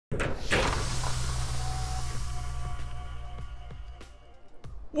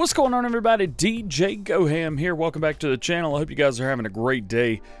What's going on, everybody? DJ GoHam here. Welcome back to the channel. I hope you guys are having a great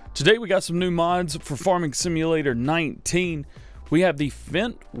day. Today we got some new mods for Farming Simulator 19. We have the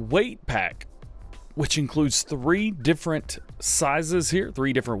Fent weight pack, which includes 3 different sizes here,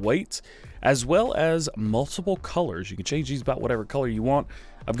 3 different weights, as well as multiple colors. You can change these about whatever color you want.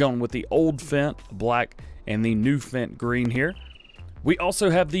 I've gone with the old Fent black and the new Fent green here. We also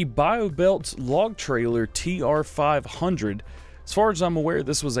have the BioBelts log trailer TR500. As far as I'm aware,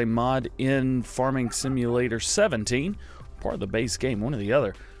 this was a mod in Farming Simulator 17, part of the base game, one or the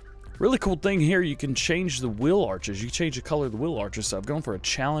other. Really cool thing here, you can change the wheel arches. You can change the color of the wheel arches, so I've gone for a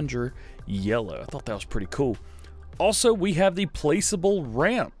Challenger yellow. I thought that was pretty cool. Also, we have the placeable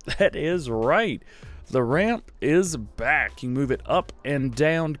ramp. That is right. The ramp is back. You can move it up and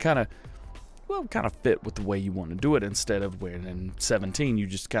down, kind of fit with the way you want to do it, instead of when in 17 you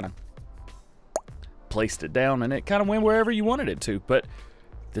just kind of placed it down and it kind of went wherever you wanted it to. But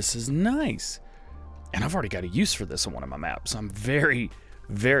this is nice, and I've already got a use for this on one of my maps. I'm very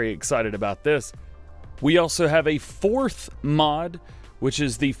excited about this. We also have a 4th mod, which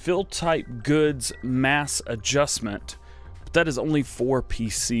is the fill type goods mass adjustment, but that is only for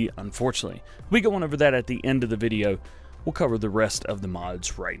PC, unfortunately. We go on over that at the end of the video. We'll cover the rest of the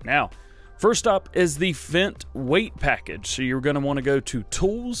mods right now. First up is the Fent weight package. So you're going to want to go to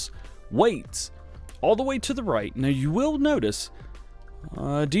Tools, Weights, all the way to the right. Now you will notice,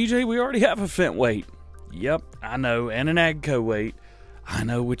 DJ, we already have a Fent weight. Yep, I know, and an AGCO weight. I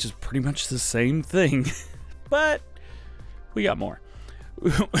know, which is pretty much the same thing, but we got more.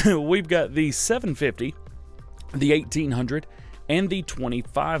 We've got the 750, the 1800, and the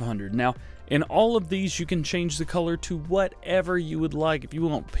 2500. Now, in all of these, you can change the color to whatever you would like. If you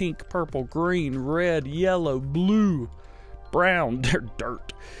want pink, purple, green, red, yellow, blue, brown,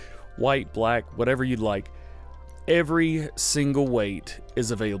 dirt, white, black, whatever you'd like. Every single weight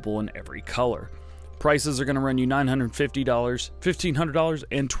is available in every color. Prices are going to run you $950, $1,500,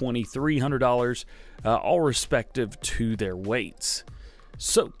 and $2,300, all respective to their weights.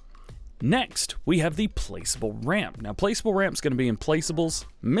 So, next, we have the placeable ramp. Now, placeable ramp is going to be in Placeables,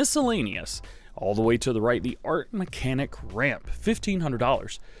 Miscellaneous, all the way to the right, the Art Mechanic ramp,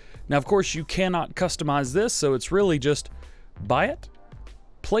 $1,500. Now, of course, you cannot customize this, so it's really just buy it,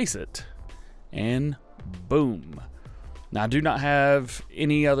 place it, and boom. Now, I do not have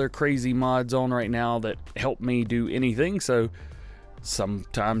any other crazy mods on right now that help me do anything, so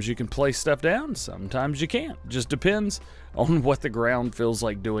sometimes you can place stuff down, sometimes you can't. Just depends on what the ground feels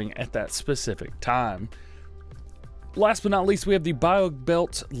like doing at that specific time. Last but not least, we have the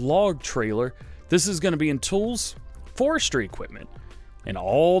BioBelts log trailer. This is going to be in Tools, Forestry Equipment, and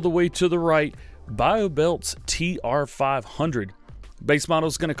all the way to the right, BioBelts TR500. Base model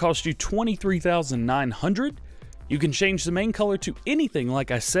is going to cost you $23,900. You can change the main color to anything,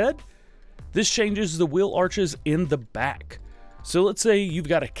 like I said. This changes the wheel arches in the back. So let's say you've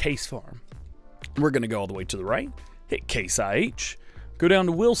got a case farm. We're going to go all the way to the right, hit Case IH, go down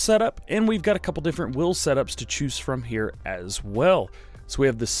to wheel setup, and we've got a couple different wheel setups to choose from here as well. So we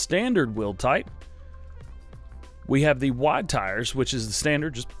have the standard wheel type. We have the wide tires, which is the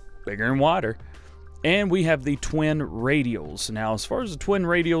standard, just bigger and wider. And we have the twin radials. Now, as far as the twin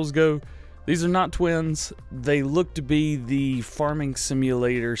radials go, these are not twins. They look to be the Farming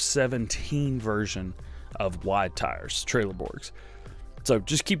Simulator 17 version of wide tires, trailer borgs. So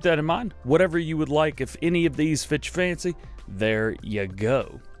just keep that in mind. Whatever you would like, if any of these fit your fancy, there you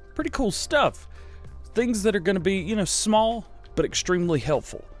go. Pretty cool stuff. Things that are going to be, you know, small, but extremely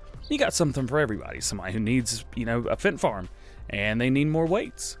helpful. You got something for everybody. Somebody who needs, you know, a Fent farm, and they need more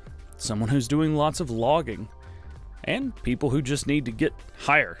weights. Someone who's doing lots of logging, and people who just need to get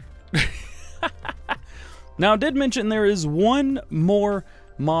higher. Now, I did mention there is one more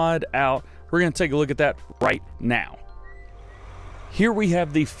mod out. We're going to take a look at that right now. Here we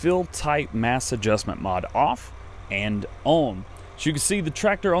have the Fill Type Mass Adjustment mod off and on. So you can see the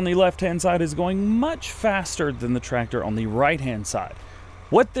tractor on the left-hand side is going much faster than the tractor on the right-hand side.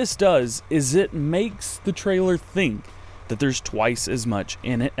 What this does is it makes the trailer think that there's twice as much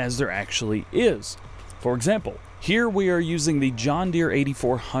in it as there actually is. For example, here we are using the John Deere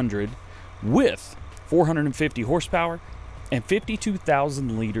 8400 with 450 horsepower and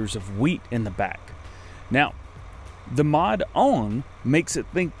 52,000 liters of wheat in the back. Now, the mod on makes it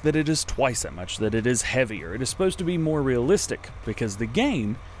think that it is twice that much, that it is heavier. It is supposed to be more realistic because the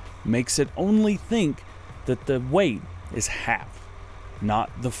game makes it only think that the weight is half,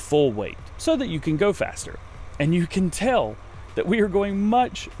 not the full weight, so that you can go faster. And you can tell that we are going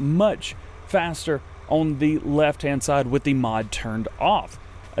much faster on the left-hand side with the mod turned off.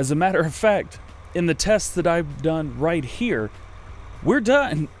 As a matter of fact, in the tests that I've done right here, we're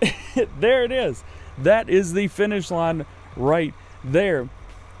done. There it is. That is the finish line right there.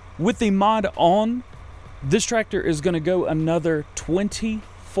 With the mod on, this tractor is going to go another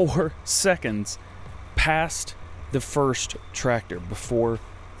 24 seconds past the first tractor before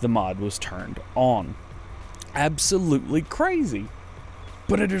the mod was turned on. Absolutely crazy.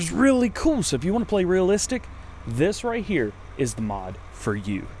 But it is really cool. So if you want to play realistic, this right here is the mod for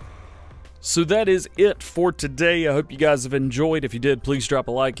you. So that is it for today. I hope you guys have enjoyed. If you did, please drop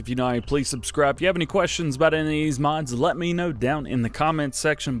a like. If you know, please subscribe. If you have any questions about any of these mods, let me know down in the comments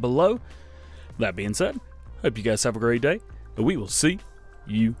section below. That being said, hope you guys have a great day, and we will see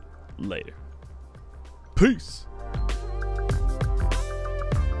you later. Peace.